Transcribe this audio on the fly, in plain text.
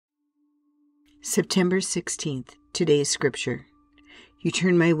September 16th, today's scripture. You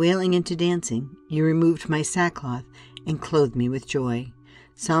turned my wailing into dancing. You removed my sackcloth and clothed me with joy.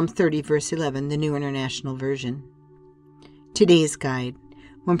 Psalm 30, verse 11, the New International Version. Today's guide.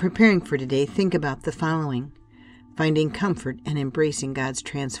 When preparing for today, think about the following: finding comfort and embracing God's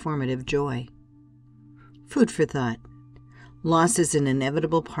transformative joy. Food for thought. Loss is an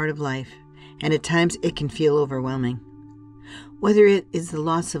inevitable part of life, and at times it can feel overwhelming. Whether it is the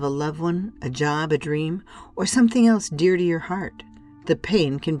loss of a loved one, a job, a dream, or something else dear to your heart, the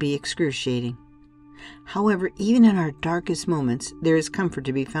pain can be excruciating. However, even in our darkest moments, there is comfort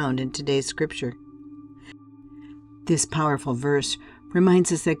to be found in today's scripture. This powerful verse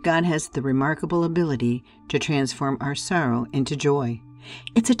reminds us that God has the remarkable ability to transform our sorrow into joy.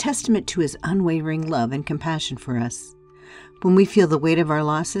 It's a testament to His unwavering love and compassion for us. When we feel the weight of our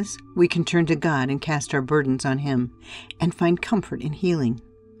losses, we can turn to God and cast our burdens on Him and find comfort in healing.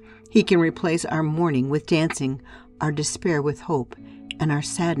 He can replace our mourning with dancing, our despair with hope, and our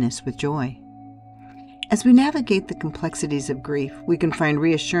sadness with joy. As we navigate the complexities of grief, we can find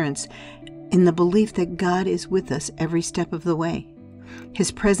reassurance in the belief that God is with us every step of the way.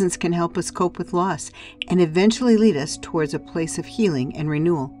 His presence can help us cope with loss and eventually lead us towards a place of healing and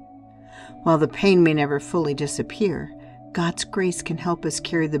renewal. While the pain may never fully disappear, God's grace can help us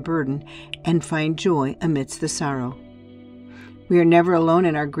carry the burden and find joy amidst the sorrow. We are never alone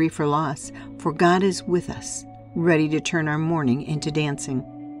in our grief or loss, for God is with us, ready to turn our mourning into dancing.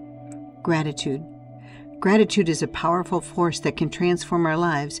 Gratitude. Gratitude is a powerful force that can transform our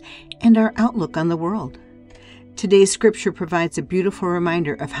lives and our outlook on the world. Today's scripture provides a beautiful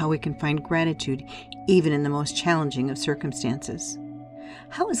reminder of how we can find gratitude even in the most challenging of circumstances.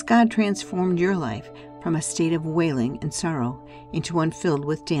 How has God transformed your life from a state of wailing and sorrow into one filled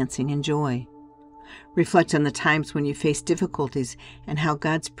with dancing and joy? Reflect on the times when you faced difficulties and how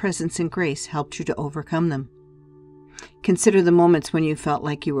God's presence and grace helped you to overcome them. Consider the moments when you felt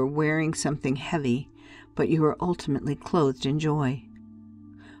like you were wearing something heavy, but you were ultimately clothed in joy.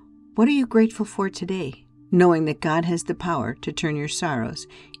 What are you grateful for today, knowing that God has the power to turn your sorrows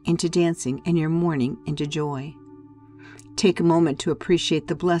into dancing and your mourning into joy? Take a moment to appreciate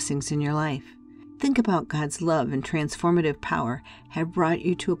the blessings in your life. Think about God's love and transformative power have brought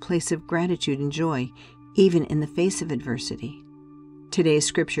you to a place of gratitude and joy, even in the face of adversity. Today's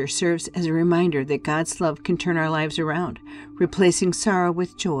scripture serves as a reminder that God's love can turn our lives around, replacing sorrow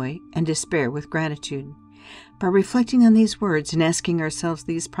with joy and despair with gratitude. By reflecting on these words and asking ourselves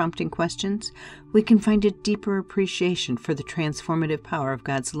these prompting questions, we can find a deeper appreciation for the transformative power of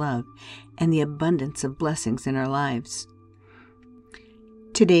God's love and the abundance of blessings in our lives.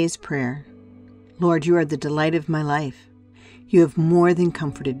 Today's prayer. Lord, you are the delight of my life. You have more than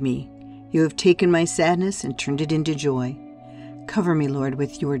comforted me. You have taken my sadness and turned it into joy. Cover me, Lord,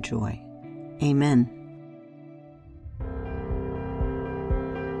 with your joy. Amen.